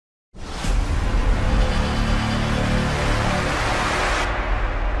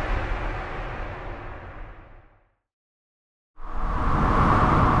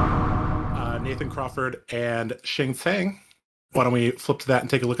Crawford and Shing Tsang. Why don't we flip to that and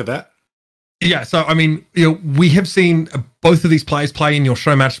take a look at that? Yeah, so I mean, we have seen both of these players play in your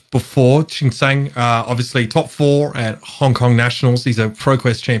show match before. Shing Tsang, obviously top 4 at Hong Kong Nationals. He's a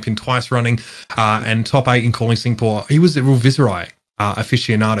ProQuest champion twice running, and top 8 in calling Singapore. He was a real Viserai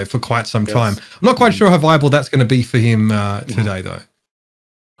aficionado for quite some time. I'm not quite sure how viable that's going to be for him today, though.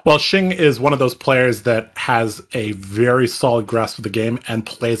 Well, Shing is one of those players that has a very solid grasp of the game and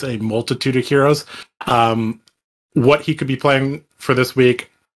plays a multitude of heroes. What he could be playing for this week,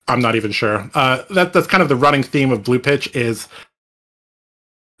 I'm not even sure. That's kind of the running theme of Blue Pitch is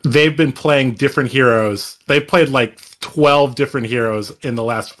they've been playing different heroes. They've played like 12 different heroes in the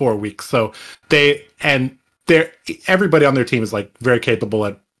last 4 weeks. So everybody on their team is like very capable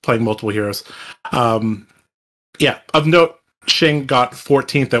at playing multiple heroes. Yeah, of note, Shing got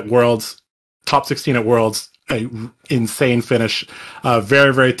 14th at Worlds, top 16 at Worlds, an insane finish.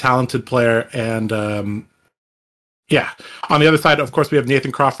 Very, very talented player. And yeah, on the other side, of course, we have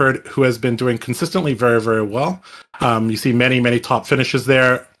Nathan Crawford, who has been doing consistently very, very well. You see many, many top finishes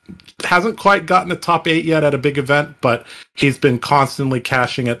there. Hasn't quite gotten a top 8 yet at a big event, but he's been constantly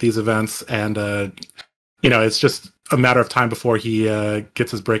cashing at these events. And, it's just a matter of time before he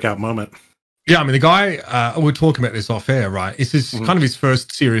gets his breakout moment. Yeah, I mean, the guy, we're talking about this off air, right? This is kind of his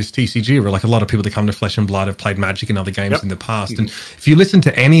first serious TCG, where like a lot of people that come to Flesh and Blood have played Magic and other games in the past. And if you listen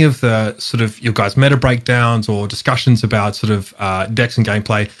to any of the sort of your guys' meta breakdowns or discussions about sort of decks and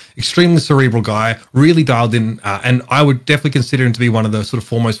gameplay, extremely cerebral guy, really dialed in. And I would definitely consider him to be one of the sort of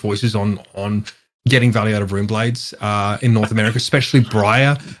foremost voices on getting value out of Rune Blades in North America, especially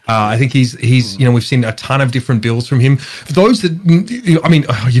Briar. I think he's we've seen a ton of different builds from him. For those that, I mean,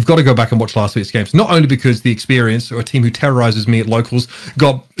 you've got to go back and watch last week's games, not only because the experience or a team who terrorizes me at locals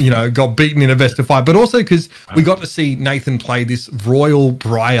got beaten in a best of 5, but also because we got to see Nathan play this Royal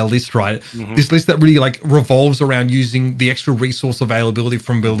Briar list, right? This list that really like revolves around using the extra resource availability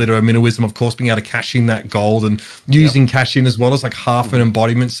from Belitto and Minnowism, of course, being able to cash in that gold and using cash in as well as like half an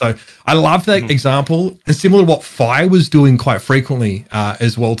embodiment. So I love that example. And similar to what Fire was doing quite frequently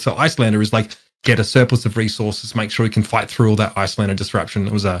as well to Icelander is like get a surplus of resources, make sure he can fight through all that Icelander disruption.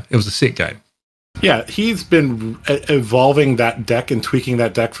 It was a sick game. Yeah, he's been evolving that deck and tweaking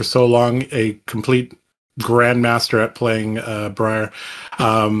that deck for so long. A complete grandmaster at playing Briar.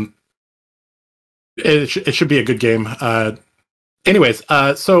 It should be a good game. Anyways,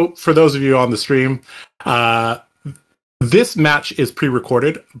 so for those of you on the stream, this match is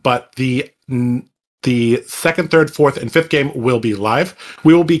pre-recorded, but the second, third, fourth, and fifth game will be live.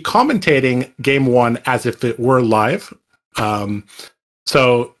 We will be commentating game 1 as if it were live.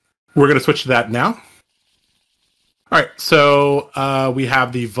 So we're going to switch to that now. All right, so we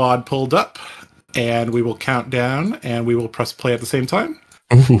have the VOD pulled up, and we will count down, and we will press play at the same time.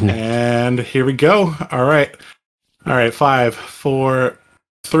 Ooh. And here we go. All right, 5, 4,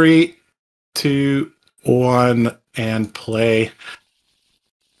 3, 2, 1, and play.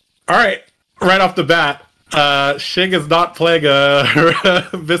 All right. Right off the bat, Shing is not playing a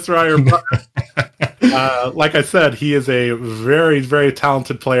Viserai or like I said, he is a very, very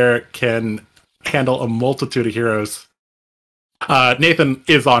talented player, can handle a multitude of heroes. Nathan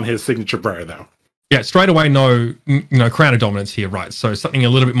is on his signature Briar, though. Yeah, straight away, no crown of dominance here, right? So something a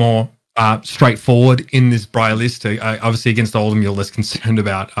little bit more straightforward in this Briar list. Obviously, against Oldhim, you're less concerned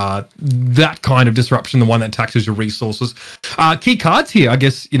about that kind of disruption, the one that taxes your resources. Key cards here, I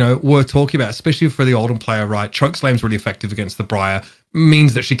guess, worth talking about, especially for the Oldhim player, right? Chokeslam's really effective against the Briar.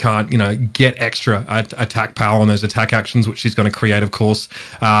 Means that she can't, get extra attack power on those attack actions, which she's going to create, of course,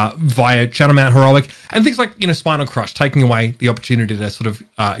 via Channel Mount Heroic and things like, Spinal Crush, taking away the opportunity to sort of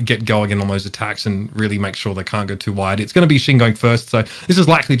get going on those attacks and really make sure they can't go too wide. It's going to be Shing going first, so this is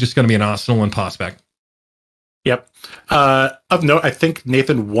likely just going to be an Arsenal and pass back. Yep. Of note, I think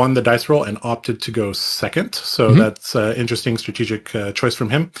Nathan won the dice roll and opted to go second, so that's an interesting strategic choice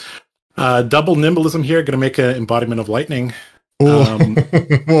from him. Double Nimblism here, going to make an embodiment of lightning.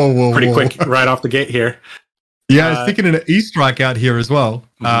 Pretty quick right off the gate here. Yeah, I was thinking an E-Strike out here as well.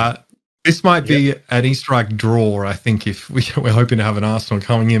 This might be an E-Strike draw, I think, if we're hoping to have an Arsenal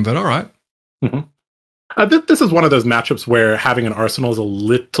coming in, but all right. This is one of those matchups where having an Arsenal is a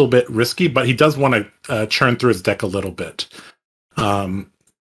little bit risky, but he does want to churn through his deck a little bit.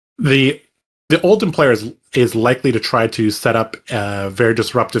 The Oldhim player is likely to try to set up a very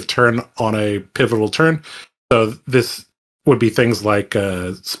disruptive turn on a pivotal turn. So this would be things like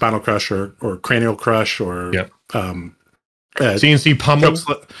Spinal Crush or Cranial Crush or CNC Pummel.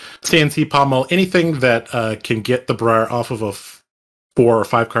 CNC Pummel, anything that can get the Briar off of a 4 or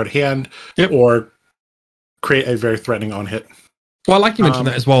 5 card hand or create a very threatening on hit. Well, like you mentioned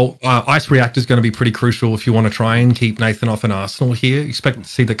that as well, Ice Reactor is going to be pretty crucial if you want to try and keep Nathan off an Arsenal here. Expect to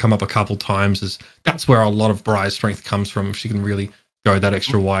see that come up a couple times, as that's where a lot of Briar's strength comes from if she can really go that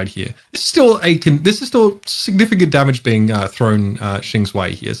extra wide here. This is still significant damage being thrown Shing's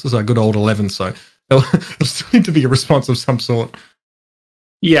way here. This is a good old 11, so there'll still need to be a response of some sort.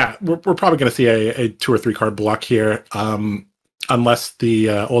 Yeah, we're probably going to see a 2 or 3 card block here, unless the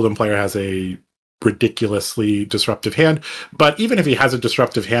Oldhim player has a ridiculously disruptive hand. But even if he has a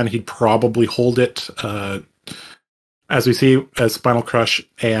disruptive hand, he'd probably hold it, as we see, as Spinal Crush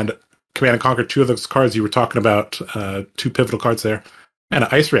and Command and Conquer, 2 of those cards you were talking about, 2 pivotal cards there, and an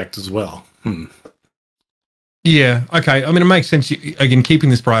Ice React as well. Yeah, okay. I mean, it makes sense, again, keeping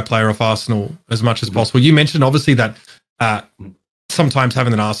this Briar player off Arsenal as much as possible. You mentioned, obviously, that sometimes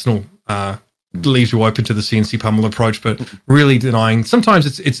having an Arsenal leaves you open to the CNC pummel approach, but really denying,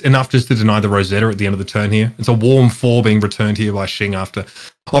 sometimes it's enough just to deny the Rosetta at the end of the turn here. It's a warm 4 being returned here by Shing after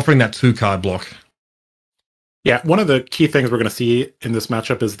offering that 2-card block. Yeah, one of the key things we're going to see in this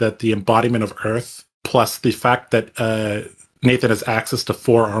matchup is that the embodiment of Earth, plus the fact that Nathan has access to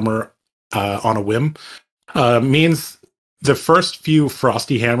 4 armor on a whim, means the first few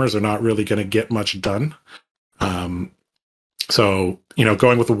Frosty Hammers are not really going to get much done. So,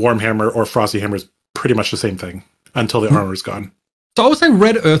 going with a Warm Hammer or Frosty Hammer is pretty much the same thing until the armor is gone. So I would say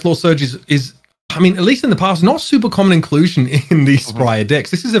Red Earthlaw Surge is, I mean, at least in the past, not super common inclusion in these Briar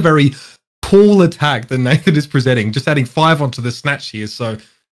decks. This is a very cool attack that Nathan is presenting, just adding 5 onto the Snatch here. So,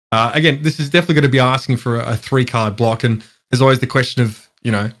 again, this is definitely going to be asking for a 3-card block. And there's always the question of,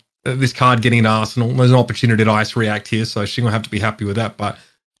 this card getting an Arsenal. There's an opportunity to Ice React here, so Shing will have to be happy with that. But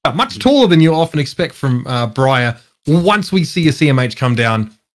much taller than you often expect from Briar. Once we see a CMH come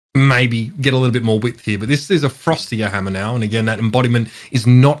down, maybe get a little bit more width here. But this is a Frostier Hammer now. And again, that embodiment is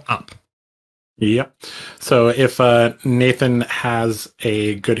not up. Yep. So if Nathan has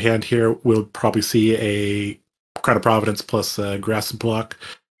a good hand here, we'll probably see a Crown of Providence plus Grass Block.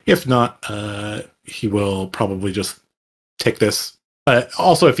 If not, he will probably just take this.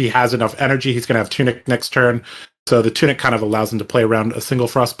 Also, if he has enough energy, he's going to have Tunic next turn. So the Tunic kind of allows him to play around a single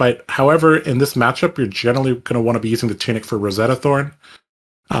Frostbite. However, in this matchup, you're generally going to want to be using the Tunic for Rosetta Thorn.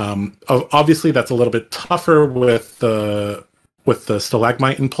 Obviously, that's a little bit tougher with the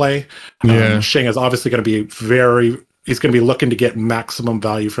Stalagmite in play. Shing is obviously going to be he's going to be looking to get maximum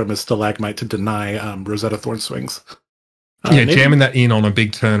value from his Stalagmite to deny Rosetta Thorn swings. Jamming that in on a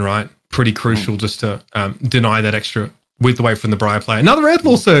big turn, right? Pretty crucial just to deny that extra width away from the Briar player. Another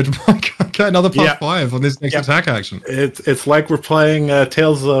Earthlaw Surge. Okay, another +5 on this next attack action. It's like we're playing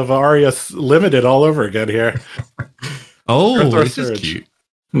Tales of Aria Limited all over again here. This is cute.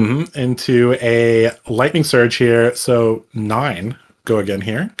 Into a Lightning Surge here. So 9 go again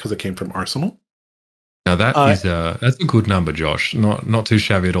here because it came from Arsenal. Now that's a good number, Josh. Not too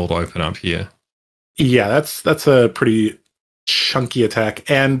shabby at all to open up here. Yeah, that's a pretty chunky attack.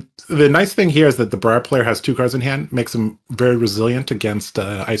 And the nice thing here is that the Briar player has 2 cards in hand, makes him very resilient against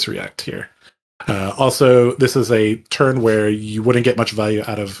Ice React here. Also, this is a turn where you wouldn't get much value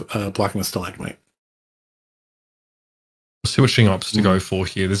out of blocking a Stalagmite. We'll see what Shing opts to go for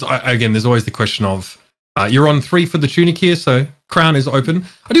here. There's always the question of you're on 3 for the Tunic here, so Crown is open.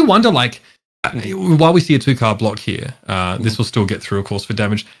 I do wonder, while we see a 2-card block here, this will still get through, of course, for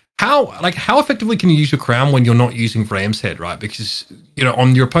damage. How effectively can you use your Crown when you're not using Ram's Head, right? Because,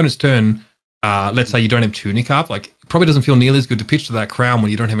 on your opponent's turn, let's say you don't have Tunic up, it probably doesn't feel nearly as good to pitch to that Crown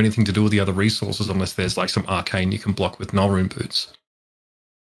when you don't have anything to do with the other resources, unless there's some Arcane you can block with Nullrune Boots.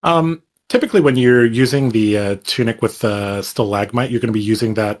 Typically when you're using the Tunic with Stalagmite, you're going to be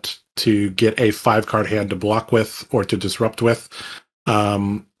using that to get a 5-card hand to block with or to disrupt with.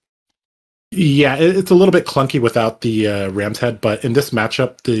 Yeah, it's a little bit clunky without the Ram's Head, but in this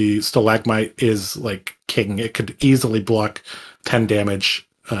matchup, the Stalagmite is king. It could easily block 10 damage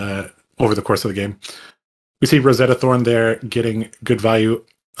over the course of the game. We see Rosetta Thorn there getting good value.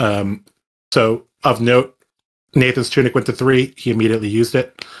 So of note, Nathan's Tunic went to 3. He immediately used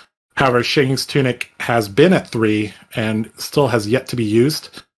it. However, Shing's Tunic has been at 3 and still has yet to be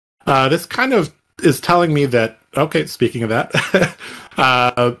used. This kind of is telling me that, okay, speaking of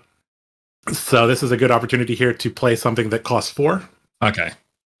that, so this is a good opportunity here to play something that costs 4. Okay.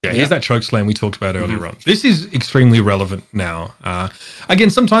 Yeah, here's that Choke Slam we talked about earlier on. This is extremely relevant now. Again,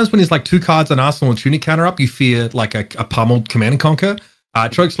 sometimes when there's 2 cards, an Arsenal and Tunic counter up, you fear a pummeled Command and Conquer.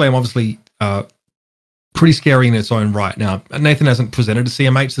 Choke Slam, obviously, pretty scary in its own right. Now, Nathan hasn't presented a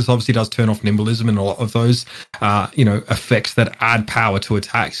CMH. This obviously does turn off Nimbleism and a lot of those, effects that add power to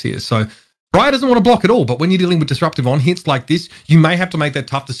attacks here. So Briar doesn't want to block at all, but when you're dealing with disruptive on hits like this, you may have to make that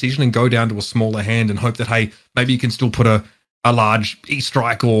tough decision and go down to a smaller hand and hope that, hey, maybe you can still put a a large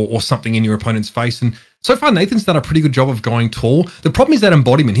E-strike or something in your opponent's face. And so far, Nathan's done a pretty good job of going tall. The problem is that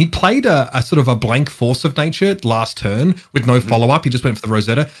embodiment. He played a sort of a blank force of nature last turn with no follow-up. He just went for the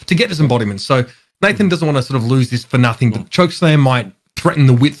Rosetta to get his embodiment. So Nathan doesn't want to sort of lose this for nothing, but Chokeslam might threaten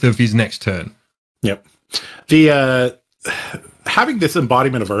the width of his next turn. Yep. The having this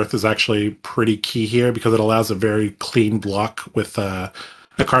embodiment of Earth is actually pretty key here because it allows a very clean block with a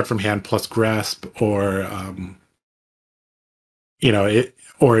card from hand plus grasp, or he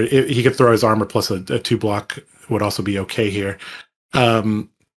could throw his armor plus a 2 block would also be okay here.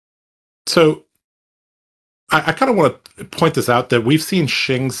 So I kind of want to point this out that we've seen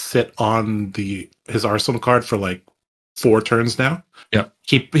Shing sit on his arsenal card for like 4 turns now. Yeah,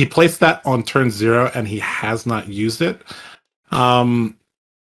 he placed that on turn 0 and he has not used it. In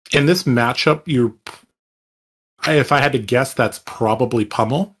this matchup, if I had to guess, that's probably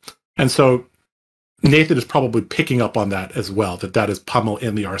Pummel, and so Nathan is probably picking up on that as well. That is Pummel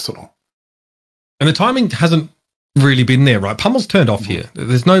in the arsenal, and the timing hasn't really been there, right? Pummel's turned off here.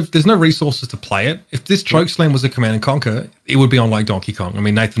 There's no resources to play it. If this Chokeslam was a Command and Conquer, it would be on like Donkey Kong. I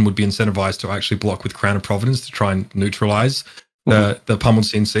mean, Nathan would be incentivized to actually block with Crown of Providence to try and neutralize the pummeled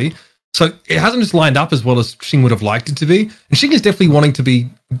CNC. So it hasn't just lined up as well as Shing would have liked it to be. And Shing is definitely wanting to be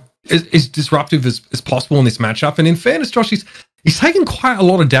as disruptive as possible in this matchup. And in fairness, Josh, he's taken quite a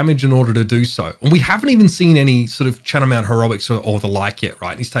lot of damage in order to do so. And we haven't even seen any sort of Channel Mount heroics or the like yet,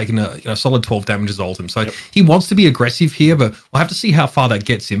 right? He's taken a solid 12 damage as Oldhim. So he wants to be aggressive here, but we'll have to see how far that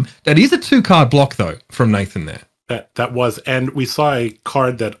gets him. That is a 2-card block, though, from Nathan there. That was. And we saw a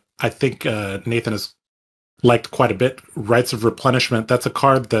card that I think Nathan has liked quite a bit, Rites of Replenishment. That's a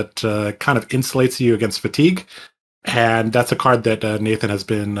card that kind of insulates you against fatigue. And that's a card that Nathan has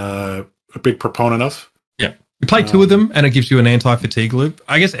been a big proponent of. Yeah. You play 2 of them, and it gives you an anti-fatigue loop.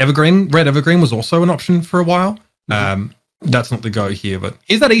 I guess Red Evergreen was also an option for a while. That's not the go here, but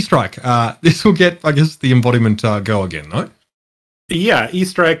is that E-strike? This will get, I guess, the embodiment go again, no? Yeah,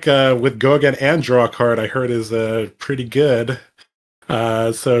 E-strike with go again and draw a card, I heard, is pretty good.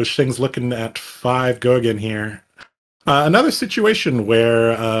 So Shing's looking at 5 go again here. Another situation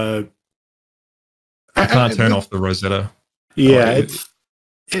where I can't turn off the Rosetta. Yeah,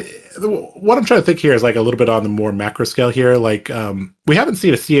 what I'm trying to think here is like a little bit on the more macro scale here. Like we haven't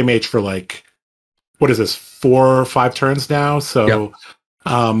seen a CMH for like, what is this, 4 or 5 turns now? So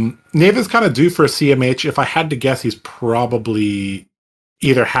Nathan's kind of due for a CMH. If I had to guess, he's probably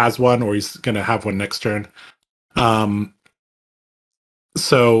either has one or he's going to have one next turn.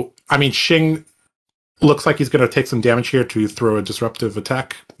 So, I mean, Shing looks like he's going to take some damage here to throw a disruptive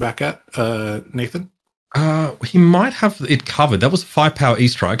attack back at Nathan. He might have it covered. That was a 5-power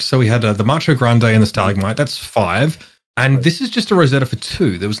E-strike. So we had the Macho Grande and the Stalagmite. That's 5. And this is just a Rosetta for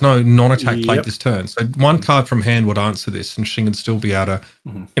 2. There was no non-attack played this turn. So 1 card from hand would answer this, and Shing would still be able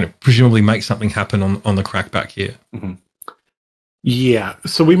to, presumably make something happen on the crackback here. Yeah.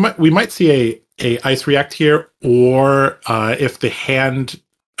 So we might see a ice react here, or if the hand,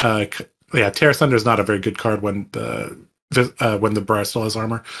 Terra Thunder is not a very good card when the Briar still has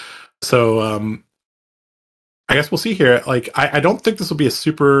armor. So I guess we'll see here. Like I don't think this will be a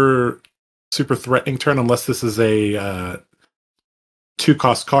super threatening turn unless this is a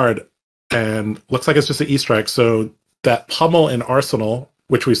 2-cost card, and looks like it's just an E-strike. So that Pummel in Arsenal,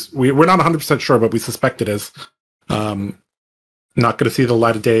 which we're not 100% sure, but we suspect it is, not going to see the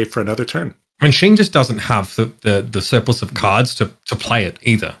light of day for another turn. I mean, Shing just doesn't have the surplus of cards to play it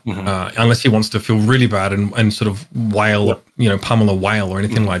either, unless he wants to feel really bad and sort of wail, pummel a whale or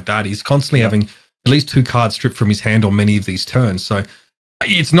anything like that. He's constantly having at least 2 cards stripped from his hand on many of these turns. So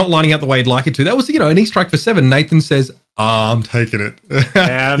it's not lining up the way he'd like it to. That was, an E-strike for 7. Nathan says, I'm taking it.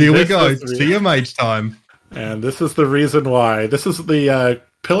 And here we go. CMH time. And this is the reason why. This is the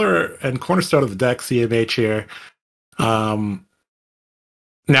pillar and cornerstone of the deck, CMH here.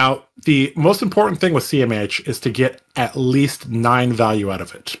 Now, the most important thing with CMH is to get at least 9 value out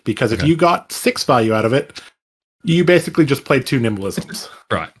of it. Because if you got 6 value out of it, you basically just played 2 Nimblisms.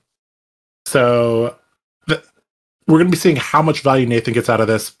 Right. So we're going to be seeing how much value Nathan gets out of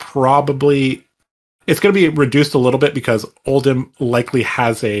this. Probably, it's going to be reduced a little bit because Oldhim likely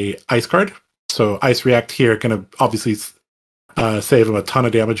has a ice card. So ice react here going to obviously save him a ton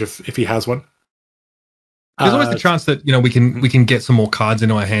of damage if he has one. There's always the chance that we can get some more cards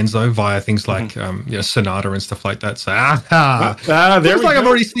into our hands though via things like Sonata and stuff like that. So there looks like I've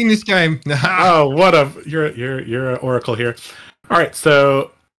already seen this game. Oh, you're an oracle here. All right,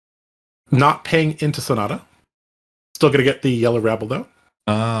 so not paying into Sonata. Still going to get the Yellow Rabble though.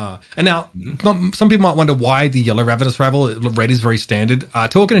 And now some people might wonder why the Yellow Ravenous Rabble. Red is very standard.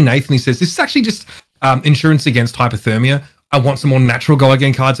 Talking to Nathan, he says this is actually just insurance against hypothermia. I want some more natural go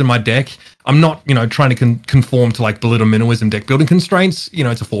again cards in my deck. I'm not, you know, trying to conform to like belittle minimalism deck building constraints. You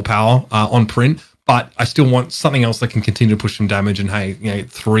know, it's a 4 power on print, but I still want something else that can continue to push some damage. And hey, you know,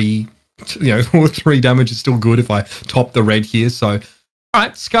 3 damage is still good if I top the red here. So, all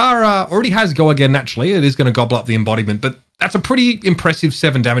right, Scar already has go again naturally. It is going to gobble up the embodiment, but that's a pretty impressive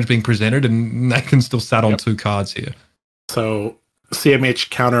 7 damage being presented, and Nathan still sat on 2 cards here. So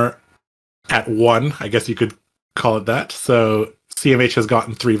CMH counter at 1, I guess you could call it that. So CMH has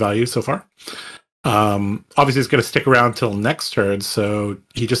gotten 3 values so far. Obviously, it's going to stick around till next turn, so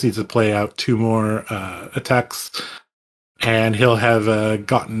he just needs to play out 2 more attacks, and he'll have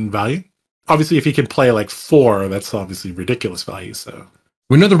gotten value. Obviously, if he can play like 4, that's obviously ridiculous value. So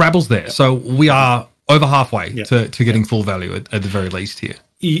we know the Rabble's there, so we are over halfway to getting full value at the very least here.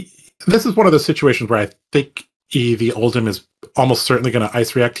 This is one of those situations where I think the Oldhim is almost certainly going to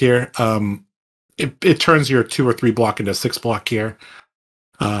ice react here. It turns your 2 or 3 block into a 6 block here.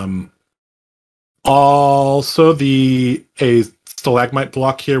 Also, a stalagmite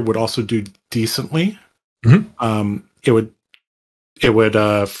block here would also do decently. It would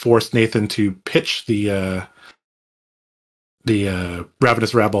force Nathan to pitch the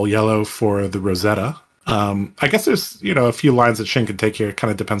Ravenous Rabble yellow for the Rosetta. I guess there's, you know, a few lines that Shing could take here. It kind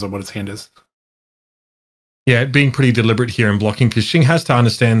of depends on what his hand is. Yeah, being pretty deliberate here in blocking, because Shing has to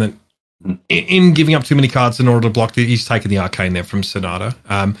understand that in giving up too many cards in order to block, he's taking the arcane there from Sonata.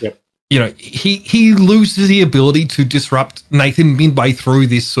 You know, he loses the ability to disrupt Nathan midway through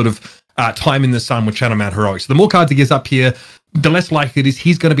this sort of time in the sun with Channel Mount Heroics. So the more cards he gets up here, the less likely it is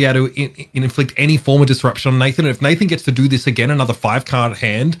he's going to be able to inflict any form of disruption on Nathan. And if Nathan gets to do this again, another 5-card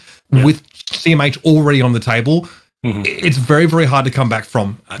hand with CMH already on the table, it's very, very hard to come back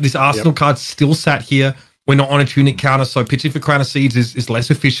from. This Arsenal card still sat here. We're not on a tunic counter, so pitching for Crown of Seeds is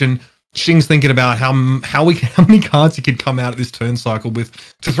less efficient. Shing's thinking about how many cards he could come out of this turn cycle with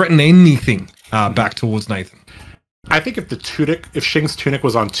to threaten anything back towards Nathan. I think if Shing's tunic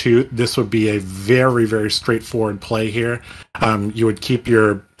was on 2, this would be a very, very straightforward play here. You would keep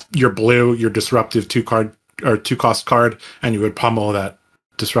your blue, your disruptive 2-cost card, and you would pummel that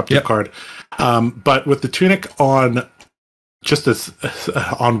disruptive card. But with the tunic on just as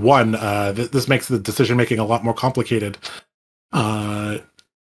on 1, this makes the decision making a lot more complicated.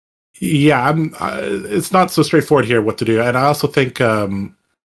 It's not so straightforward here what to do, and I also think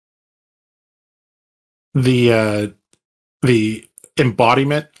the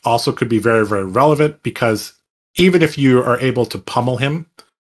embodiment also could be very, very relevant, because even if you are able to pummel him,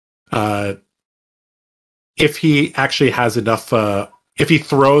 if he actually has enough, if he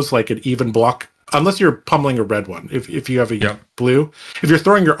throws like an even block, unless you're pummeling a red one, if you have a blue, if you're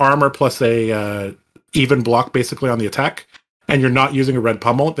throwing your armor plus a even block basically on the attack, and you're not using a red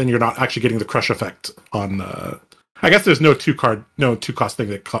pummel, then you're not actually getting the crush effect on. I guess there's no 2-cost thing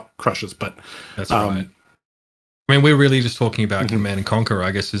that crushes, but that's right. I mean, we're really just talking about Command and Conquer,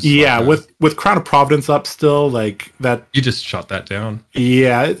 I guess. With Crown of Providence up still, like that. You just shut that down.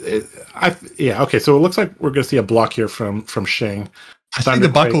 Yeah, okay. So it looks like we're going to see a block here from Shing. I see the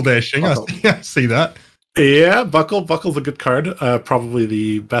buckle there, Shing. I see that. Yeah, Buckle's a good card. Probably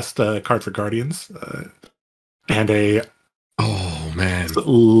the best card for Guardians. And a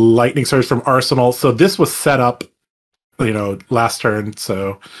lightning surge from Arsenal. So this was set up, you know, last turn.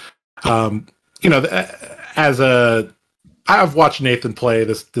 So, you know, I've watched Nathan play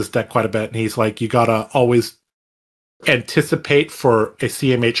this deck quite a bit, and he's like, you gotta always anticipate for a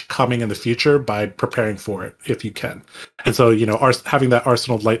CMH coming in the future by preparing for it if you can. And so, you know, having that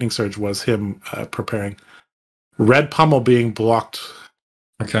Arsenal lightning surge was him preparing. Red pummel being blocked.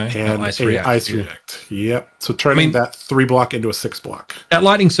 Okay. And ice react. Yep. So turning that 3 block into a 6 block. That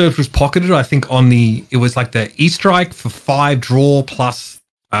lightning surge was pocketed, I think, it was like the E-strike for 5 draw plus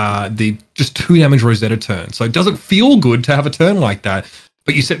the just 2 damage Rosetta turn. So it doesn't feel good to have a turn like that,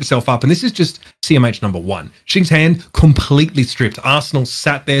 but you set yourself up. And this is just CMH number 1. Shing's hand completely stripped. Arsenal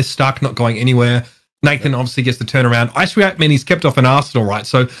sat there stuck, not going anywhere. Nathan obviously gets the turnaround. Ice react means he's kept off an Arsenal, right?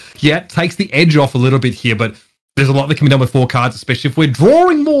 So yeah, it takes the edge off a little bit here, but there's a lot that can be done with 4 cards, especially if we're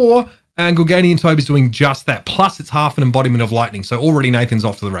drawing more. And Gorganian Toby's doing just that. Plus, it's half an embodiment of lightning. So already Nathan's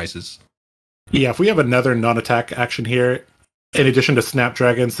off to the races. Yeah, if we have another non-attack action here, in addition to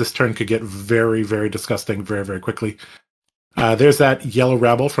Snapdragons, this turn could get very, very disgusting very, very quickly. There's that yellow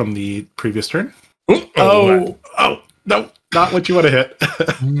rabble from the previous turn. No, not what you want to hit.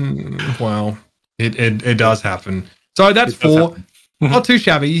 Well, it does happen. So that's 4. Not too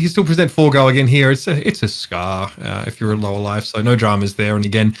shabby. You can still present 4 go again here. It's a Scar if you're a lower life, so no dramas there. And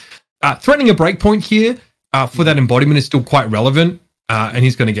again, threatening a breakpoint here for that embodiment is still quite relevant, and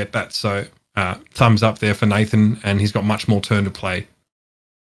he's going to get that. So thumbs up there for Nathan, and he's got much more turn to play.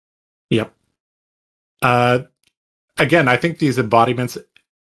 Yep. Again, I think these embodiments,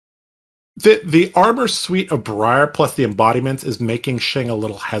 the armor suite of Briar plus the embodiments is making Shing a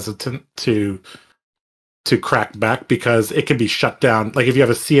little hesitant to crack back, because it can be shut down. Like if you have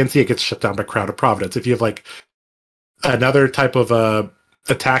a CNC, it gets shut down by Crown of Providence. If you have like another type of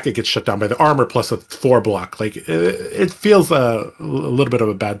attack, it gets shut down by the armor plus a 4 block. Like it feels a little bit of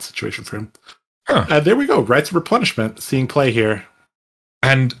a bad situation for him. Huh. There we go. Rites of Replenishment seeing play here.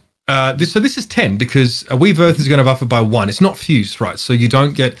 And this is 10, because a Weave Earth is going to buff it by 1. It's not fused, right? So you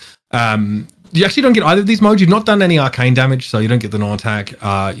don't get you actually don't get either of these modes. You've not done any arcane damage, so you don't get the non-attack.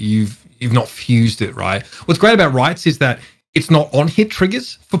 You've not fused it, right? What's great about Rites is that it's not on hit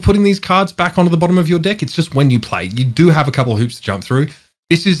triggers for putting these cards back onto the bottom of your deck. It's just when you play. You do have a couple of hoops to jump through.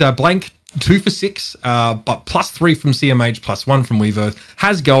 This is a blank 2 for 6, but +3 from CMH, +1 from Weave Earth.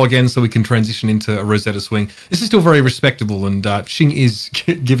 Has go again, so we can transition into a Rosetta Swing. This is still very respectable, and Shing is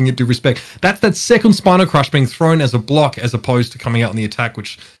giving it due respect. That's that second Spinal Crush being thrown as a block as opposed to coming out in the attack,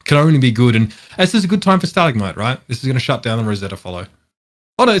 which can only be good. And this is a good time for Stalagmite, right? This is going to shut down the Rosetta follow.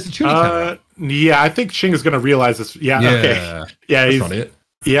 Oh, no, it's a tuning counter. Yeah, I think Shing is going to realize this. Yeah, okay. Yeah, that's not it.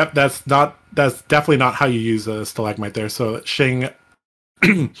 Yep, that's definitely not how you use a Stalagmite there. So Shing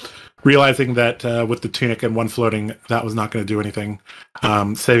realizing that with the tunic and 1 floating, that was not going to do anything,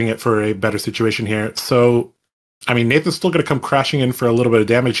 saving it for a better situation here. So, I mean, Nathan's still going to come crashing in for a little bit of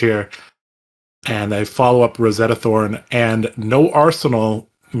damage here, and a follow-up Rosetta Thorn, and no Arsenal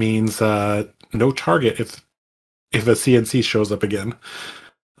means no target if a CNC shows up again.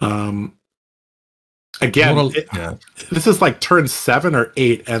 This is like turn 7 or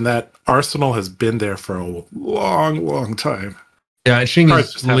 8, and that Arsenal has been there for a long, long time. Yeah, and Shing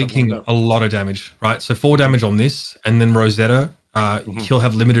is leaking a lot of damage, right? So 4 damage on this, and then Rosetta, he'll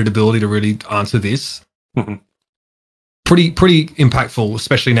have limited ability to really answer this. Mm-hmm. Pretty impactful,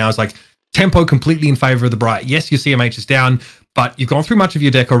 especially now. It's like tempo completely in favor of the Bright. Yes, your CMH is down, but you've gone through much of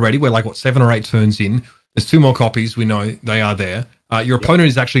your deck already. We're like, 7 or 8 turns in. There's 2 more copies. We know they are there. Your opponent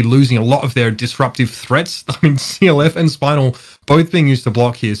is actually losing a lot of their disruptive threats. I mean, CLF and Spinal both being used to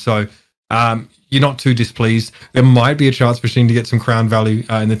block here. So you're not too displeased. There might be a chance for Shing to get some crown value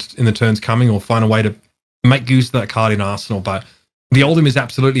in the turns coming, or find a way to make use of that card in Arsenal. But the Oldhim is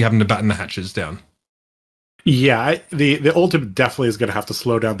absolutely having to batten the hatches down. Yeah, the Oldhim definitely is going to have to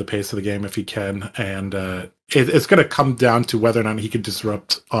slow down the pace of the game if he can, and it's going to come down to whether or not he can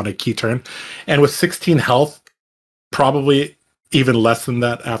disrupt on a key turn. And with 16 health, probably even less than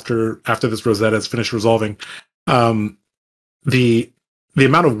that after this Rosetta is finished resolving, the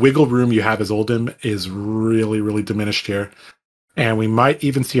amount of wiggle room you have as Oldhim is really, really diminished here. And we might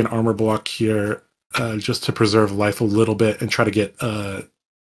even see an armor block here just to preserve life a little bit and try to get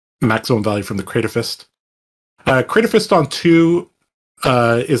maximum value from the Crater Fist. Crater Fist on 2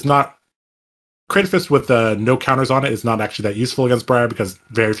 is not... Crater Fist with no counters on it is not actually that useful against Briar, because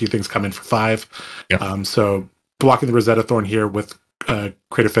very few things come in for 5. Yeah. So blocking the Rosetta Thorn here with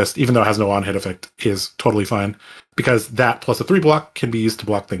Crater Fist, even though it has no on-hit effect, is totally fine, because that plus a 3 block can be used to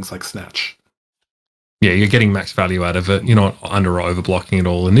block things like Snatch. Yeah, you're getting max value out of it. You're not under or over blocking it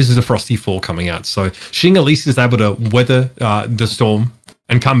all. And this is a Frosty 4 coming out. So Shing at least is able to weather the storm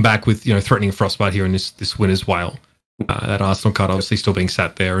and come back with, threatening Frostbite here in this winner's whale. That Arsenal card obviously still being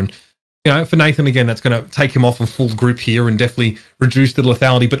sat there. And, for Nathan, again, that's going to take him off a full grip here and definitely reduce the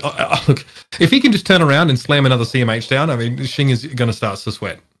lethality. But look, if he can just turn around and slam another CMH down, I mean, Shing is going to start to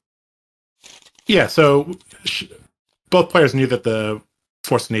sweat. Yeah, so both players knew that the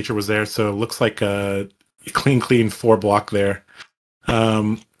Force of Nature was there, so it looks like a clean 4 block there.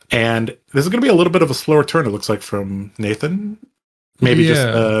 And this is going to be a little bit of a slower turn, it looks like, from Nathan. Maybe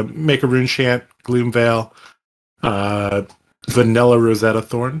just make a Rune Chant, Gloom Veil, Vanilla Rosetta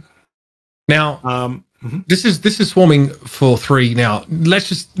Thorn. Now, this is swarming for 3. Now,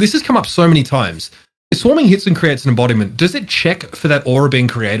 this has come up so many times. If swarming hits and creates an embodiment, does it check for that aura being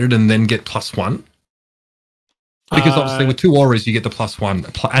created and then get +1? Because obviously with 2 auras, you get the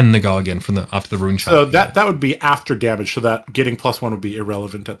 +1 and the go again after the rune chart. So that would be after damage, so that getting +1 would be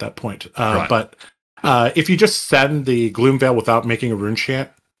irrelevant at that point. Right. But if you just send the Gloom Veil without making a rune chant,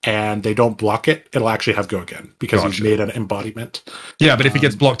 and they don't block it, it'll actually have go again, because you've made an embodiment. Yeah, but if it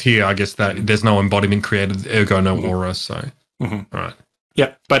gets blocked here, I guess that there's no embodiment created, ergo no aura, so... Right.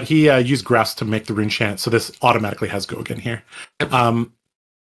 Yeah, but he used Grass to make the rune chant, so this automatically has go again here. Yep.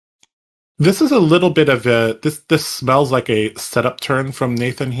 This is a little bit of a... This smells like a setup turn from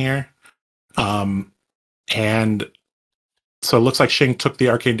Nathan here. And so it looks like Shing took the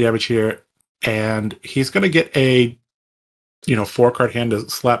arcane damage here, and he's going to get a 4-card hand to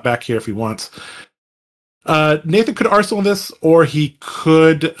slap back here if he wants. Nathan could Arsenal this, or he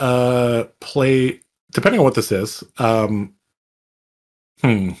could play, depending on what this is. I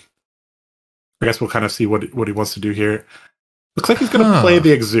guess we'll kind of see what he wants to do here. Looks like he's going to play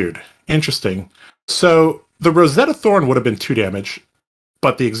the Exude. Interesting. So the Rosetta Thorn would have been 2 damage,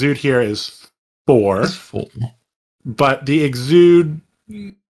 but the Exude here is 4. That's 4. But the Exude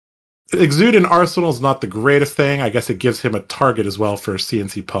in Arsenal is not the greatest thing. I guess it gives him a target as well for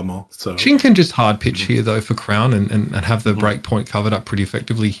CNC Pummel. So Shing can just hard pitch here though for Crown and have the break point covered up pretty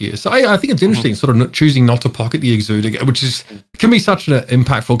effectively here. So I think it's interesting, sort of choosing not to pocket the Exude again, which can be such an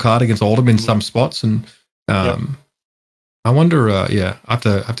impactful card against Oldhim in some spots. And I wonder, I have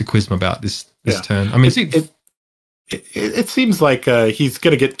to quiz him about this turn. I mean, it seems like he's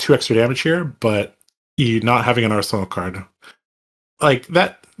going to get 2 extra damage here, but not having an Arsenal card like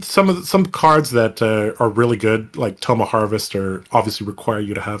that. Some cards that are really good, like Toma Harvest, or obviously require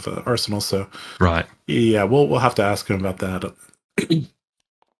you to have Arsenal. So right, yeah, we'll have to ask him about that. All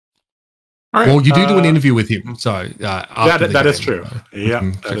right. Well, you do an interview with him, so that is true.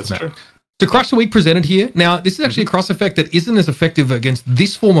 Yeah, that is true. So Crush the Week presented here. Now, this is actually a cross effect that isn't as effective against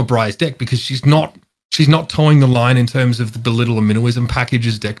this form of Briar's deck because she's not towing the line in terms of the Belittle and Minnowism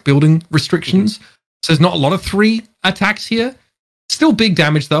package's deck building restrictions. So there's not a lot of 3 attacks here. Still big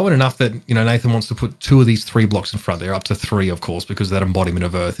damage though, and enough that Nathan wants to put 2 of these 3 blocks in front. They're up to 3, of course, because that embodiment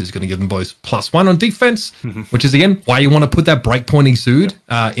of Earth is going to give them both +1 on defense, which is again why you want to put that breakpoint Exude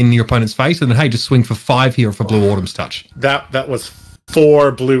in your opponent's face, and then hey, just swing for 5 here for Blue Autumn's Touch. That was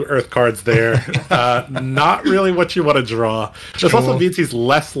 4 blue Earth cards there. Not really what you want to draw. This also means he's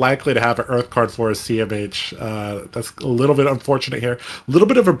less likely to have an Earth card for his CMH. That's a little bit unfortunate here. A little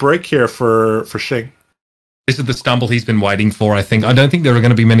bit of a break here for Shing. This is the stumble he's been waiting for, I think. I don't think there are going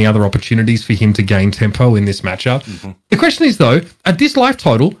to be many other opportunities for him to gain tempo in this matchup. The question is, though, at this life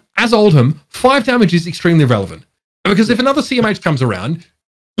total, as Oldhim, 5 damage is extremely relevant. Because if another CMH comes around,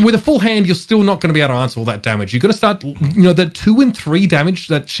 with a full hand, you're still not going to be able to answer all that damage. You're going to start, that 2 and 3 damage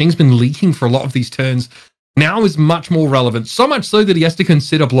that Shing's been leaking for a lot of these turns now is much more relevant. So much so that he has to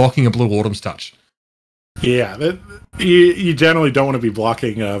consider blocking a Blue Autumn's Touch. Yeah, you generally don't want to be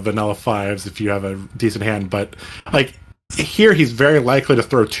blocking vanilla 5s if you have a decent hand, but like here he's very likely to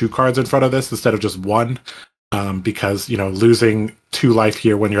throw 2 cards in front of this instead of just 1, because losing 2 life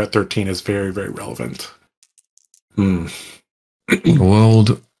here when you're at 13 is very, very relevant. The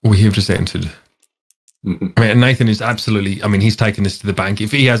world we have just entered. I mean, Nathan is absolutely, he's taken this to the bank.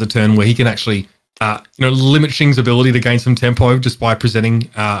 If he has a turn where he can actually limit Shing's ability to gain some tempo just by presenting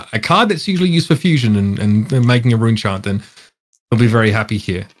a card that's usually used for fusion and making a rune chant, then he'll be very happy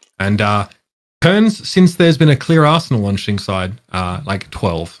here. And turns, since there's been a clear arsenal on Shing's side, like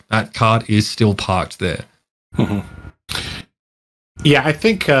 12, that card is still parked there. Yeah, I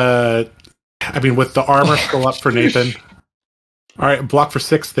think, with the armor still up for Nathan. All right, block for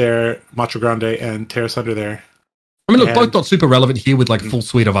 6 there, Macho Grande and Terra Sunder there. Both not super relevant here with like full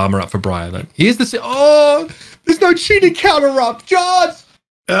suite of armor up for Briar. Though. Here's the there's no cheating counter up, John.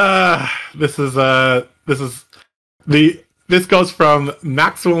 This goes from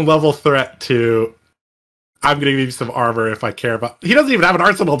maximum level threat to I'm going to give you some armor if I care about. He doesn't even have an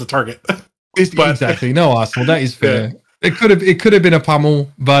arsenal to target. Exactly, no arsenal. That is fair. Yeah. It could have been a pummel,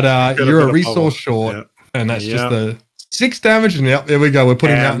 but you're a resource short, and that's just the 6 damage. And there we go. We're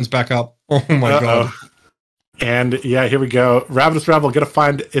putting mountains back up. Oh my god. And yeah, here we go. Ravenous Rebel gonna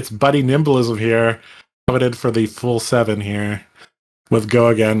find its buddy Nimblism here. Coming in for the full 7 here with Go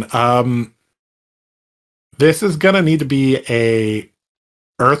Again. This is gonna need to be a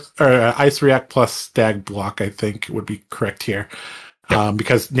Earth or Ice React plus Stag block, I think would be correct here.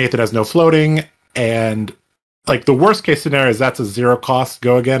 Because Nathan has no floating, and like the worst case scenario is that's a 0 cost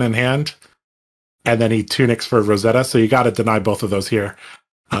Go Again in hand, and then he tunics for Rosetta, so you gotta deny both of those here.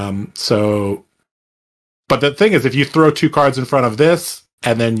 But the thing is, if you throw 2 cards in front of this,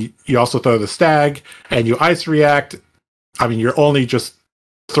 and then you also throw the Stag, and you Ice React, you're only just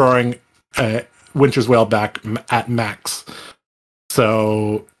throwing Winter's Wail back at max.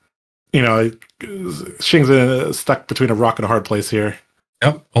 So, Shing's stuck between a rock and a hard place here.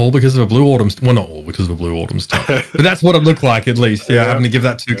 Yep, all because of a Blue Autumn's... Well, not all because of a Blue Autumn's Touch. But that's what it looked like, at least. Yeah, having to give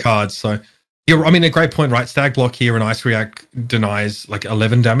that 2 cards. So, a great point, right? Stag block here and Ice React denies like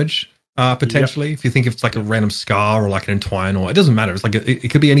 11 damage. Potentially, if you think it's like a random Scar or like an Entwine, or it doesn't matter. It's like it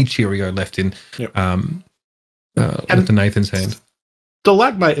could be any Cheerio left in left in Nathan's hand.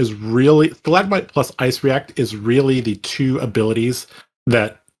 Stalagmite plus Ice React is really the 2 abilities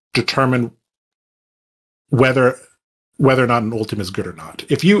that determine whether or not an Oldhim is good or not.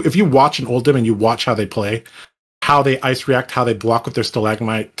 If you watch an Oldhim and you watch how they play, how they ice react, how they block with their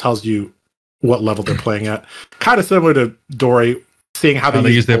stalagmite tells you what level they're playing at. Kind of similar to Dory, seeing how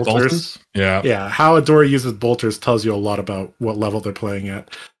they use their bolters. Yeah, how a Dory uses bolters tells you a lot about what level they're playing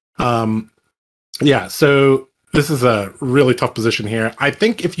at. Yeah, so this is a really tough position here. I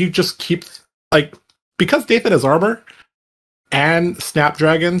think if you just keep, like, because Nathan has armor and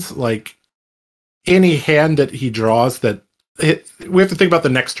Snapdragons, like, any hand that he draws that we have to think about the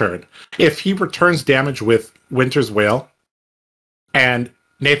next turn. If he returns damage with Winter's Wail and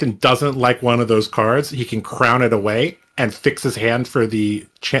Nathan doesn't like one of those cards, he can crown it away and fix his hand for the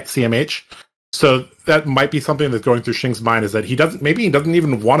CMH. So that might be something that's going through Shing's mind, is that he doesn't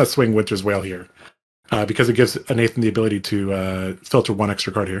even want to swing Winter's Wail here, because it gives Nathan the ability to filter one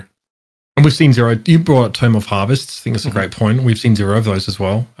extra card here. And we've seen zero. You brought up Tome of Harvests. I think it's a great point. We've seen zero of those as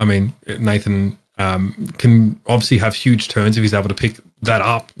well. I mean, Nathan can obviously have huge turns if he's able to pick that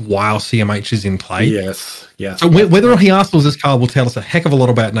up while CMH is in play. Yes. So whether or not he arsenals this card will tell us a heck of a lot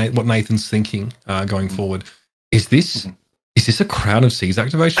about what Nathan's thinking going forward. Is this a Crown of Seas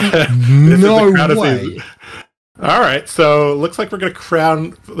activation? No way. All right, so looks like we're going to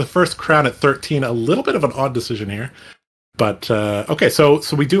crown the first crown at 13. A little bit of an odd decision here. But, okay, so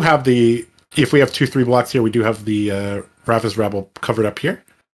we do have if we have 2/3 blocks here, we do have the Ravis Rabble covered up here.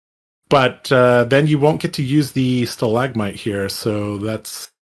 But then you won't get to use the Stalagmite here, so that's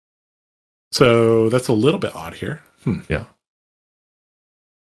a little bit odd here. Yeah.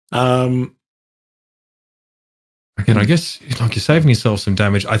 Again, I guess like you're saving yourself some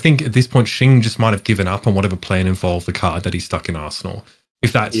damage. I think at this point, Shing just might have given up on whatever plan involved the card that he stuck in Arsenal.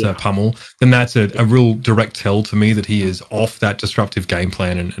 If that's a pummel, then that's a real direct tell to me that he is off that disruptive game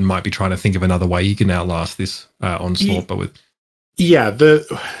plan and might be trying to think of another way he can outlast this onslaught. But with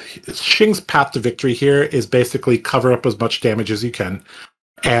the Shing's path to victory here is basically cover up as much damage as you can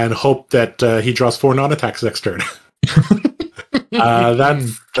and hope that he draws 4 non-attacks next turn.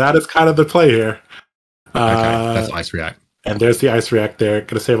 That is kind of the play here. Okay, that's Ice React. And there's the Ice React there.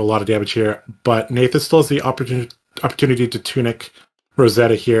 Going to save a lot of damage here. But Nathan still has the opportunity to Tunic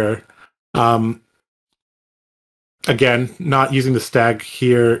Rosetta here. Again, not using the Stag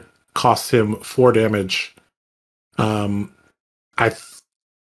here costs him 4 damage. I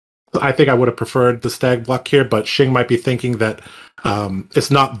think I would have preferred the Stag block here, but Shing might be thinking that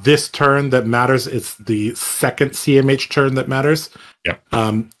it's not this turn that matters, it's the second CMH turn that matters. Yeah.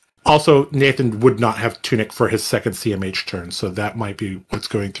 Also, Nathan would not have Tunic for his second CMH turn, so that might be what's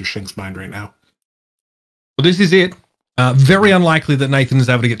going through Shing's mind right now. Well, this is it. Very unlikely that Nathan is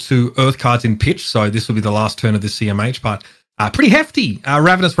able to get 2 Earth cards in pitch, so this will be the last turn of the CMH, but pretty hefty.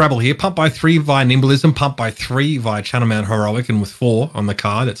 Ravenous Rabble here, pumped by 3 via Nimblism, pumped by 3 via Channel Mount Heroic, and with 4 on the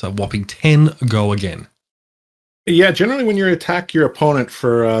card, it's a whopping 10 go again. Yeah, generally when you attack your opponent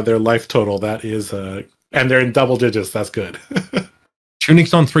for their life total, that is, and they're in double digits, that's good.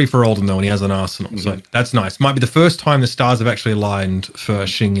 Tunic's on 3 for Oldhim, though, and he has an Arsenal, so that's nice. Might be the first time the stars have actually aligned for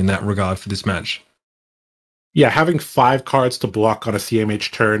Shing in that regard for this match. Yeah, having 5 cards to block on a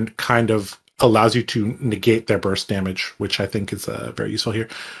CMH turn kind of allows you to negate their burst damage, which I think is very useful here.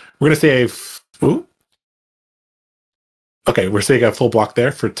 We're going to say ooh. Okay, we're saying a full block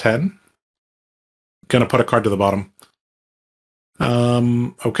there for 10. Going to put a card to the bottom.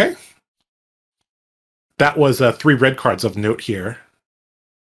 Okay. That was 3 red cards of note here.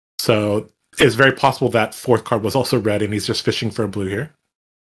 So it's very possible that 4th card was also red and he's just fishing for a blue here.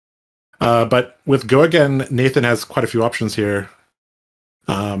 But with Go Again, Nathan has quite a few options here.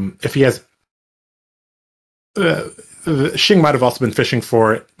 If he has... Shing might have also been fishing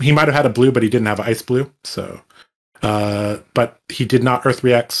for... He might have had a blue, but he didn't have ice blue. So, but he did not Earth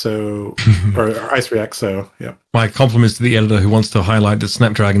React, so... or Ice React, so, yeah. My compliments to the editor who wants to highlight that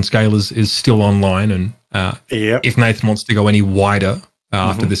Snapdragon Scale is still online, and if Nathan wants to go any wider...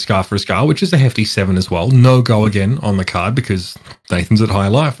 after this Scar for a Scar, which is a hefty 7 as well. No Go Again on the card because Nathan's at high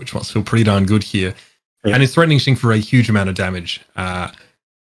life, which must feel pretty darn good here. Yeah. And it's threatening Shing for a huge amount of damage.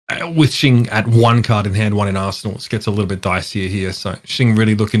 With Shing at 1 card in hand, 1 in Arsenal, it gets a little bit dicier here. So Shing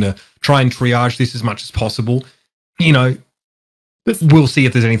really looking to try and triage this as much as possible. You know, we'll see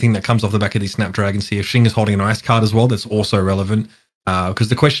if there's anything that comes off the back of these Snapdragons here. If Shing is holding an ice card as well, that's also relevant. Because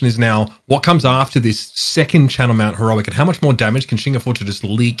the question is now, what comes after this second Channel Mount Heroic, and how much more damage can Shing afford to just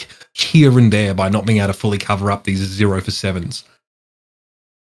leak here and there by not being able to fully cover up these 0 for 7s?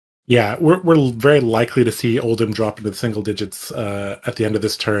 Yeah, we're very likely to see Oldhim drop into the single digits at the end of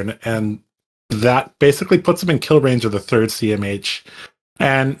this turn, and that basically puts him in kill range of the 3rd CMH.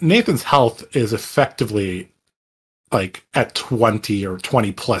 And Nathan's health is effectively like at 20 or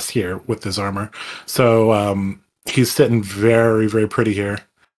 20 plus here with his armor. So, he's sitting very, very pretty here.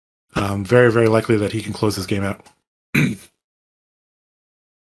 Very, very likely that he can close this game out.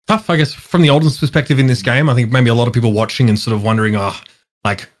 Tough, I guess, from the Oldham's perspective in this game. I think maybe a lot of people watching and sort of wondering,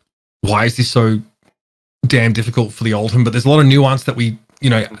 like, why is this so damn difficult for the Oldhim? But there's a lot of nuance that we,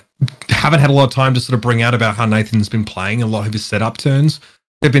 haven't had a lot of time to sort of bring out about how Nathan's been playing. A lot of his setup turns,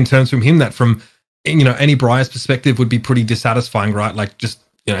 there have been turns from him that from, any Briar's perspective would be pretty dissatisfying, right? Like just,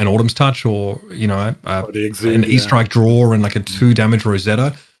 an Oldham's touch or, an E-strike draw and like a 2 damage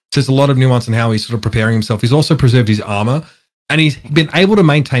Rosetta. So there's a lot of nuance in how he's sort of preparing himself. He's also preserved his armor and he's been able to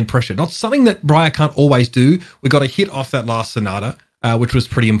maintain pressure. Not something that Briar can't always do. We got a hit off that last Sonata, which was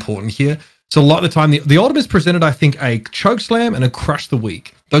pretty important here. So a lot of the time, the Oldhim has presented, I think, a choke slam and a crush the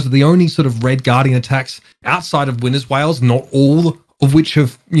weak. Those are the only sort of red guardian attacks outside of Winner's Whales, not all of which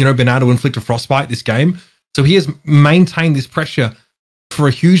have, been able to inflict a frostbite this game. So he has maintained this pressure for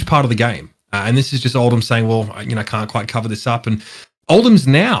a huge part of the game. And this is just Oldhim saying, well, I can't quite cover this up. And Oldham's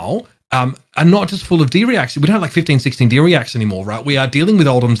now are not just full of D-reacts. We don't have like 15, 16 D-reacts anymore, right? We are dealing with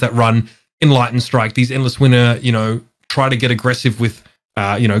Oldhams that run Enlighten Strike, these Endless Winner, try to get aggressive with,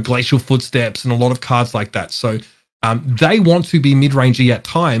 Glacial Footsteps and a lot of cards like that. So they want to be mid-rangey at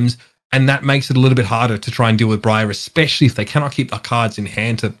times, and that makes it a little bit harder to try and deal with Briar, especially if they cannot keep the cards in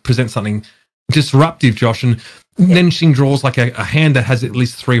hand to present something disruptive, Josh. And then Shing draws like a hand that has at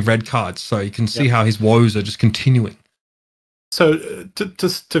least 3 red cards. So you can see how his woes are just continuing. So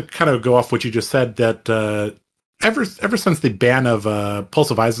to kind of go off what you just said, that ever since the ban of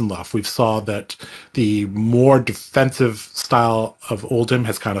Pulse of Eisenloft, we've saw that the more defensive style of Oldhim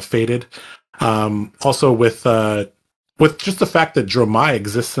has kind of faded. Also with just the fact that Dromai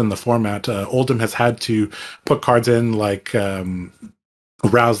exists in the format, Oldhim has had to put cards in like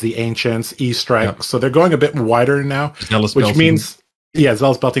Rouse the Ancients, E-Strike. Yep. So they're going a bit wider now, which means,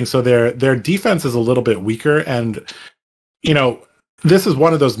 Zealous Belting. So their defense is a little bit weaker. And, this is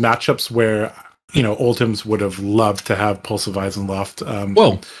one of those matchups where, Oldhims would have loved to have Pulse of Eisenloft.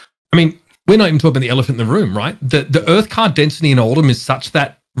 Well, I mean, we're not even talking about the elephant in the room, right? The Earth card density in Oldhim is such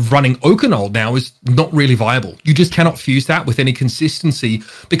that running Oakenfold now is not really viable. You just cannot fuse that with any consistency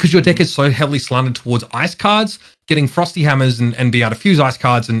because your deck is so heavily slanted towards ice cards, getting Frosty Hammers and be able to fuse ice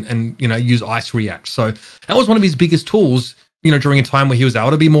cards and use ice react. So that was one of his biggest tools, during a time where he was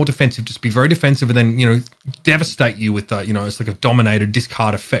able to be more defensive, just be very defensive and then, devastate you with the, it's like a dominator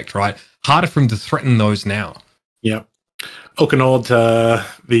discard effect, right? Harder for him to threaten those now. Yep. Oakenfold,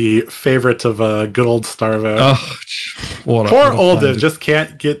 the favorite of good old Starvo. Oh, poor Oldhim just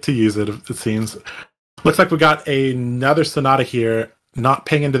can't get to use it, it seems. Looks like we got another Sonata here. Not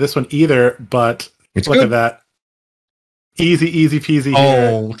paying into this one either, but look at that. Easy peasy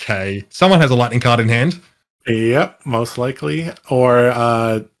here. Okay. Someone has a lightning card in hand. Yep, most likely.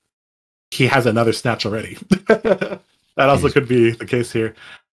 Or he has another snatch already. That also could be the case here.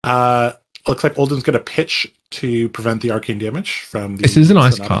 Looks like Oldham's going to pitch to prevent the arcane damage from the... This is an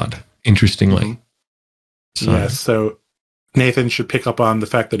ice card, interestingly. So Nathan should pick up on the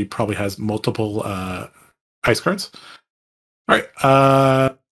fact that he probably has multiple ice cards. All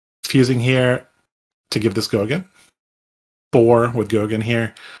right. Fusing here to give this go again. 4 would go again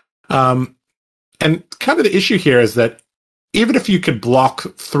here. And kind of the issue here is that even if you could block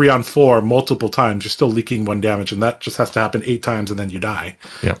 3 on 4 multiple times, you're still leaking 1 damage, and that just has to happen 8 times and then you die.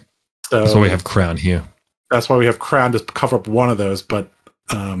 Yeah. So that's why we have Crown here. That's why we have Crown to cover up one of those, but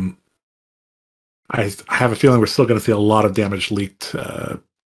I have a feeling we're still going to see a lot of damage leaked,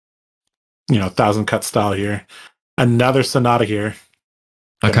 1,000 cut style here. Another Sonata here.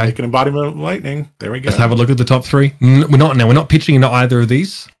 Okay. Make an embodiment of lightning. There we go. Let's have a look at the top 3. We're not pitching into either of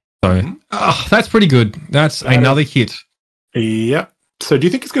these. So that's pretty good. That's another hit. Yep. So do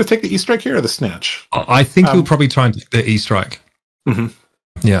you think he's going to take the E-Strike here or the Snatch? I think he'll probably try and take the E-Strike. Mm-hmm.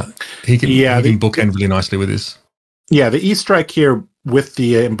 Yeah. He can bookend really nicely with this. Yeah, the E-Strike here with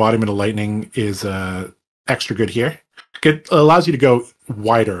the embodiment of lightning is extra good here. It allows you to go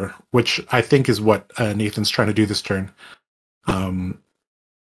wider, which I think is what Nathan's trying to do this turn.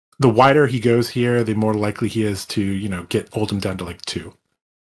 The wider he goes here, the more likely he is to, get Oldhim down to like 2.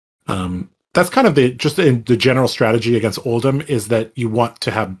 That's kind of the general strategy against Oldhim is that you want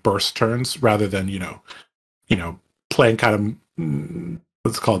to have burst turns rather than, playing kind of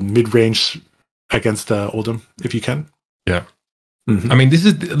what's called mid-range against Oldhim if you can. Yeah. Mm-hmm. I mean,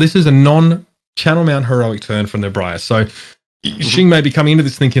 this is a non-channel mount heroic turn from their Briar. So Shing may be coming into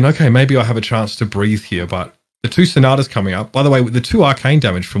this thinking, okay, maybe I have a chance to breathe here, but the 2 Sonatas coming up, by the way, with the 2 arcane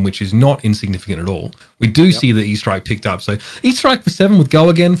damage from which is not insignificant at all. We do see the E-Strike picked up. So E-Strike for 7 with Go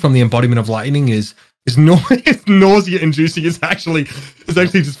Again from the embodiment of lightning is nausea-inducing. It's actually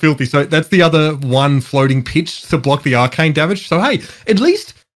just filthy. So that's the other one floating pitch to block the arcane damage. So hey, at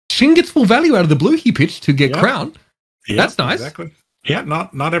least Shing gets full value out of the blue he pitched to get Crown. Yeah, that's nice. Exactly. Yeah,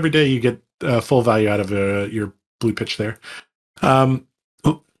 not every day you get full value out of your blue pitch there.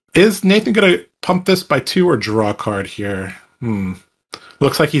 Is Nathan going to pump this by 2 or draw a card here?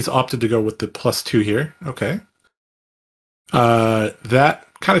 Looks like he's opted to go with the +2 here. Okay. That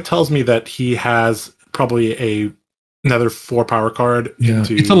kind of tells me that he has probably another 4 power card. Yeah,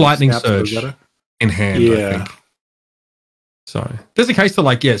 it's a lightning surge in hand. Yeah. I think. So there's a case to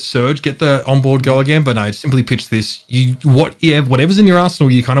like, surge, get the onboard go again, but no, simply pitch this. Whatever's in your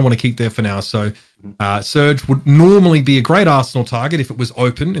arsenal, you kind of want to keep there for now. So surge would normally be a great arsenal target if it was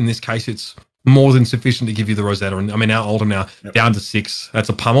open. In this case, it's more than sufficient to give you the Rosetta. And I mean, now Oldhim down to 6. That's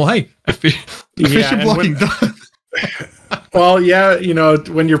a pummel. Hey, efficient blocking. Well, yeah,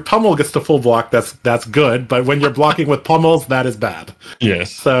 when your pummel gets to full block, that's good. But when you're blocking with pummels, that is bad.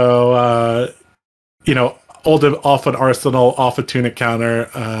 Yes. So, Oldhim off an arsenal, off a tunic counter.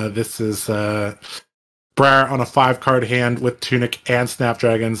 This is Briar on a 5-card hand with tunic and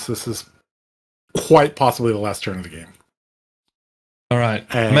snapdragons. This is quite possibly the last turn of the game. All right,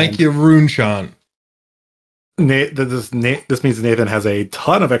 make your rune chant. This means Nathan has a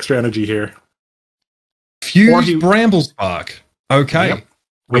ton of extra energy here. Fuse Bramble Spark. Okay. Yep.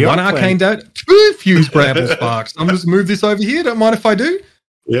 One arcane dot, 2 Fuse Bramble Sparks. I'm just move this over here. Don't mind if I do.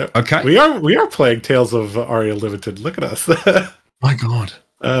 Yeah. Okay. We are playing Tales of Aria Limited. Look at us. My God.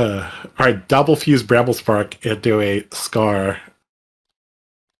 All right. Double Fuse Bramble Spark into a Scar.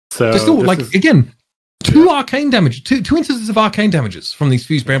 So still, again, 2 arcane damage, two instances of arcane damages from these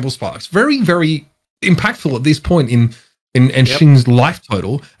Fuse Bramble Sparks. Very, very impactful at this point in Shing's life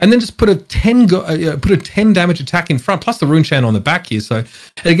total, and then just put a 10 damage attack in front, plus the rune chant on the back here. So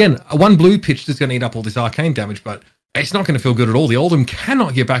again, 1 blue pitch is going to eat up all this arcane damage, but it's not going to feel good at all. The Oldhim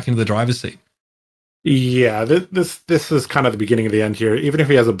cannot get back into the driver's seat. Yeah, this is kind of the beginning of the end here. Even if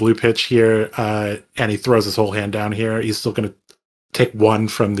he has a blue pitch here, and he throws his whole hand down here, he's still going to take 1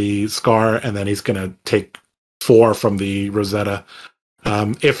 from the Scar, and then he's going to take 4 from the Rosetta.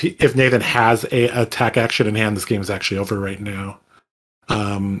 If Nathan has a attack action in hand, this game is actually over right now.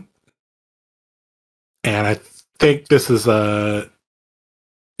 And I think this is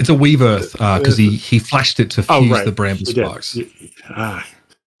it's a Weave Earth because he flashed it to fuse the Bramble Sparks.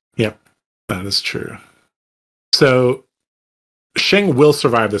 Yep, that is true. So Shing will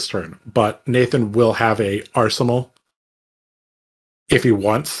survive this turn, but Nathan will have a arsenal if he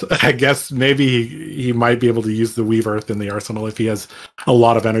wants. I guess maybe he might be able to use the Weave Earth in the arsenal if he has a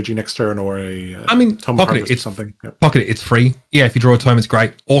lot of energy next turn, or pocket it. Something. Pocket it. It's free. Yeah, if you draw a tome, it's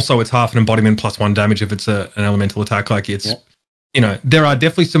great. Also, it's half an embodiment plus 1 damage if it's an elemental attack. Like it's. Yep. There are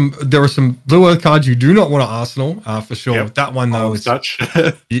definitely some blue earth cards you do not want to arsenal for sure. Yep. That one though is touch.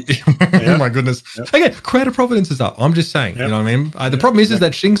 Oh my goodness. Yep. Again, Creative Providence is up. I'm just saying. Yep. You know what I mean? The problem is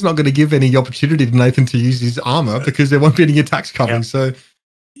that Shing's not going to give any opportunity to Nathan to use his armor because there won't be any attacks coming. Yep. So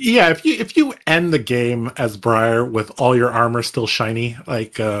yeah, if you end the game as Briar with all your armor still shiny,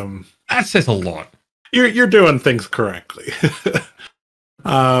 that says a lot. You're doing things correctly.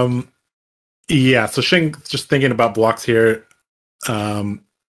 Yeah. So Shing's just thinking about blocks here.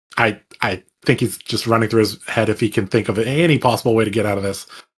 I think he's just running through his head if he can think of any possible way to get out of this.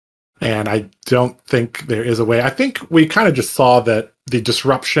 And I don't think there is a way. I think we kind of just saw that the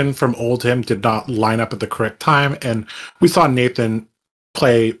disruption from Oldhim did not line up at the correct time, and we saw Nathan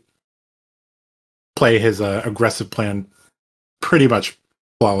play his aggressive plan pretty much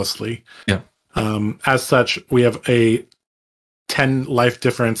flawlessly. Yeah. As such, we have a 10 life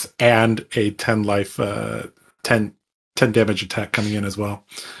difference and a 10 life 10 damage attack coming in as well.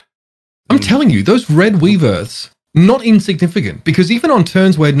 I'm telling you, those red Weave Earths, not insignificant, because even on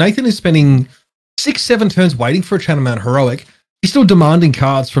turns where Nathan is spending 6-7 turns waiting for a Channel Mount Heroic, he's still demanding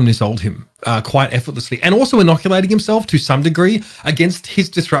cards from this Oldhim quite effortlessly, and also inoculating himself to some degree against his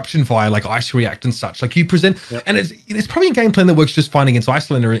disruption via like Ice React and such. Like you present, and it's probably a game plan that works just fine against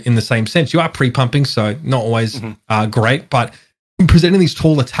Icelander in the same sense. You are pre-pumping, so not always great, but presenting these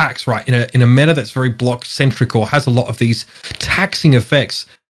tall attacks right in a meta that's very block centric or has a lot of these taxing effects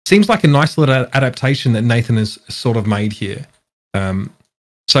seems like a nice little adaptation that Nathan has sort of made here.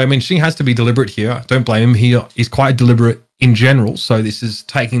 So I mean, Shing has to be deliberate here. Don't blame him. He's quite deliberate in general, so this is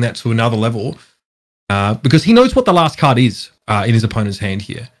taking that to another level because he knows what the last card is in his opponent's hand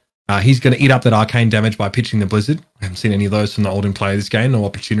here. He's going to eat up that arcane damage by pitching the Blizzard. I haven't seen any of those from the Oldhim player this game. No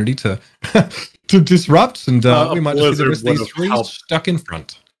opportunity to to disrupt, and we might just see the rest of these 3 stuck in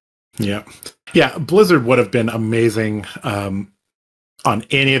front. Yeah. Blizzard would have been amazing on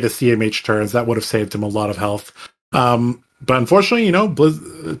any of the CMH turns. That would have saved him a lot of health. But unfortunately,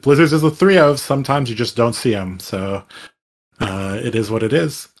 Blizzards is a 3 of. Sometimes you just don't see them. So it is what it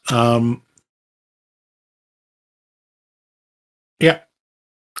is. Yeah,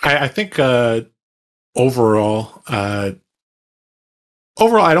 I think overall, I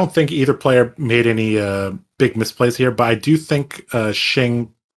don't think either player made any big misplays here, but I do think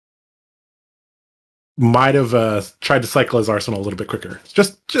Shing might have tried to cycle his arsenal a little bit quicker.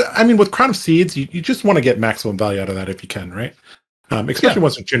 I mean, with Crown of Seeds, you just want to get maximum value out of that if you can, right? Especially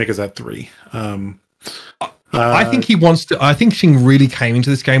once your tunic is at 3. I think he wants to. I think Shing really came into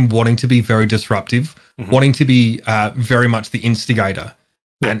this game wanting to be very disruptive, wanting to be very much the instigator.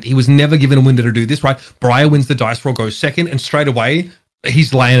 And he was never given a window to do this, right? Briar wins the dice roll, goes second, and straight away,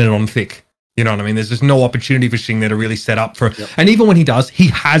 he's laying it on thick. You know what I mean? There's just no opportunity for Shing there to really set up for. And even when he does, he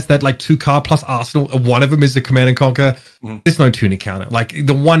has that like 2-card plus arsenal. One of them is the Command and Conquer. There's no tunic counter. Like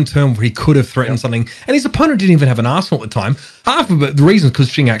the one turn where he could have threatened something, and his opponent didn't even have an arsenal at the time. Half of it, the reason is because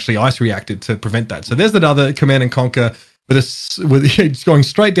Shing actually ice reacted to prevent that. So there's that other Command and Conquer with just going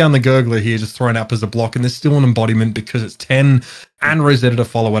straight down the gurgler here, just thrown up as a block, and there's still an embodiment because it's 10 and Rosetta to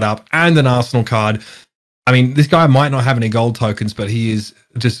follow it up and an arsenal card. I mean, this guy might not have any gold tokens, but he's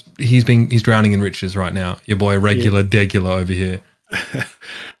drowning in riches right now. Your boy, regular degular over here.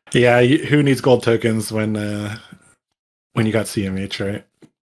 Yeah, who needs gold tokens when you got CMH, right?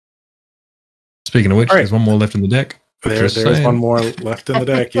 Speaking of which, there's one more left in the deck. There's one more left in the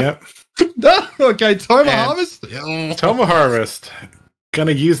deck. Yep. Okay, Toma Harvest. Toma Harvest.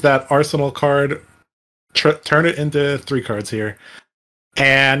 Gonna use that arsenal card, turn it into 3 cards here,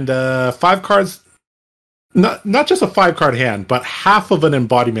 and 5 cards. Not just a 5-card hand, but half of an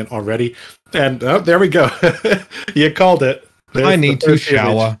embodiment already. And there we go. You called it. I need to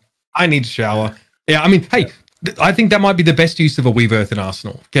shower. Yeah, I mean, hey, I think that might be the best use of a Weave Earth in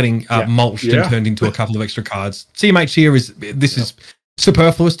Arsenal, getting mulched and turned into a couple of extra cards. CMH here is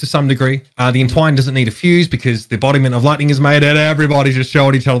superfluous to some degree. The Entwine doesn't need a fuse because the embodiment of lightning is made, and everybody just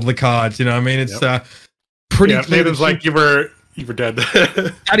showed each other the cards. You know what I mean? It's pretty clear. It was like you were dead.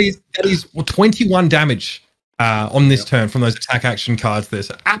 that is 21 damage on this turn from those attack action cards there.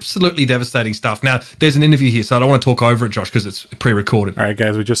 So absolutely devastating stuff. Now, there's an interview here, so I don't want to talk over it, Josh, because it's pre-recorded. All right,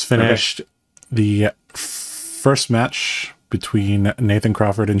 guys, we just finished the first match between Nathan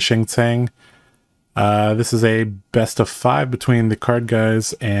Crawford and Shing Tsang. This is a best of 5 between the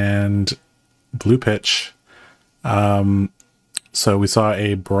CardGuyz and Blue Pitch. So we saw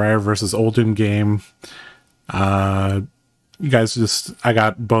a Briar versus Oldhim game. You guys I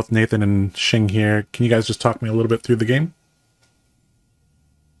got both Nathan and Shing here. Can you guys just talk me a little bit through the game?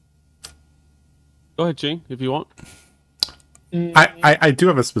 Go ahead, Shing, if you want. I do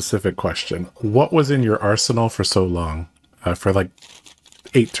have a specific question. What was in your arsenal for so long? For like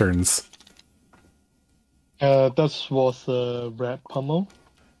 8 turns? That was red pummel.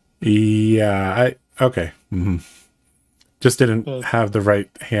 Yeah, okay. Just didn't have the right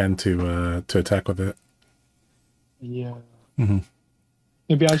hand to attack with it. Yeah.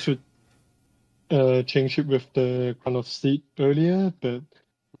 Maybe I should change it with the Crown of Seed earlier, but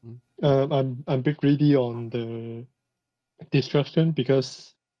I'm a bit greedy on the destruction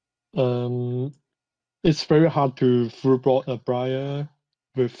because it's very hard to full block a Briar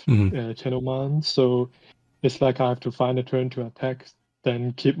with Channel Man, so it's like I have to find a turn to attack,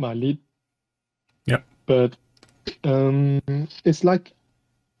 then keep my lead. Yep. But it's like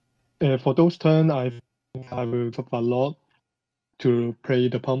for those turns, I will suffer a lot to play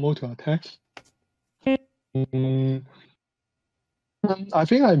the pummel to attack. I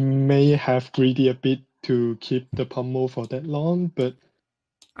think I may have greedy a bit to keep the pummel for that long, but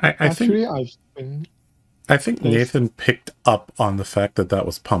I think Nathan picked up on the fact that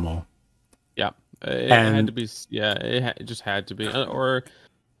was pummel. Yeah, it had to be. Yeah, it just had to be, or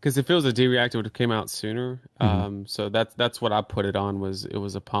because if it was a D reactor, it would have came out sooner. So that's what I put it on. It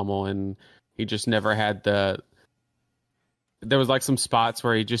was a pummel, and he just never had the. There was like some spots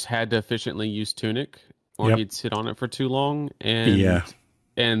where he just had to efficiently use Tunic, or he'd sit on it for too long.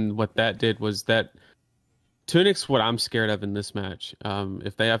 And what that did was that Tunic's what I'm scared of in this match.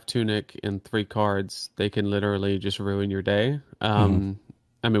 If they have Tunic in 3 cards, they can literally just ruin your day. I mean,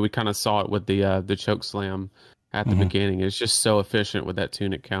 we kind of saw it with the choke slam at the beginning. It's just so efficient with that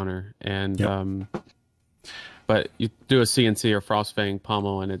Tunic counter. And but you do a CNC or Frostfang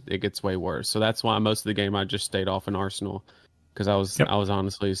pummel, and it gets way worse. So that's why most of the game I just stayed off an Arsenal. Because I was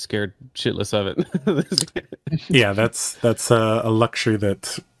honestly scared shitless of it. Yeah, that's a luxury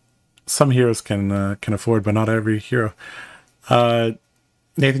that some heroes can afford, but not every hero.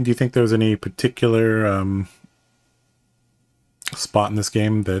 Nathan, do you think there was any particular spot in this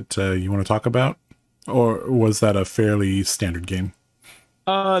game that you want to talk about, or was that a fairly standard game?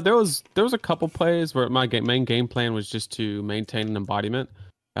 There was a couple plays where my main game plan was just to maintain an embodiment.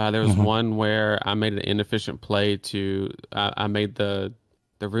 There was one where I made an inefficient play to I made the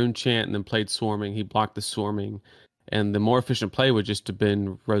rune chant and then played swarming. He blocked the swarming, and the more efficient play would just have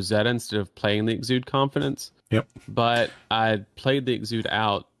been Rosetta instead of playing the Exude Confidence. Yep. But I played the Exude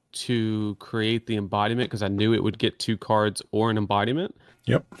out to create the embodiment because I knew it would get 2 cards or an embodiment.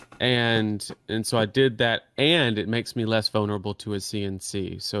 Yep. And so I did that, and it makes me less vulnerable to a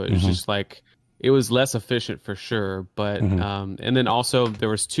CNC. So it was just like, it was less efficient for sure. But and then also there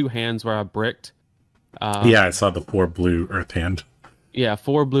was 2 hands where I bricked. Yeah, I saw the 4 blue earth hand. Yeah,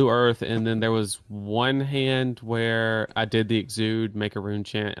 4 blue earth, and then there was 1 hand where I did the exude, make a rune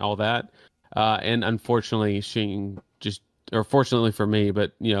chant, all that. And unfortunately, Shing or fortunately for me,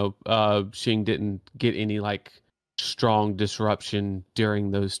 but you know, Shing didn't get any like strong disruption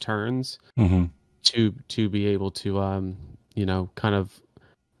during those turns to be able to you know, kind of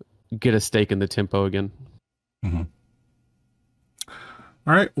get a stake in the tempo again. All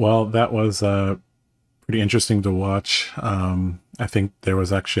right, well, that was pretty interesting to watch. I think there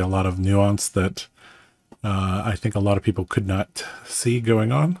was actually a lot of nuance that I think a lot of people could not see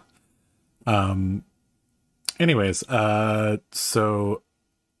going on. Anyways, so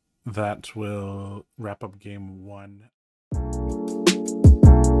that will wrap up game 1.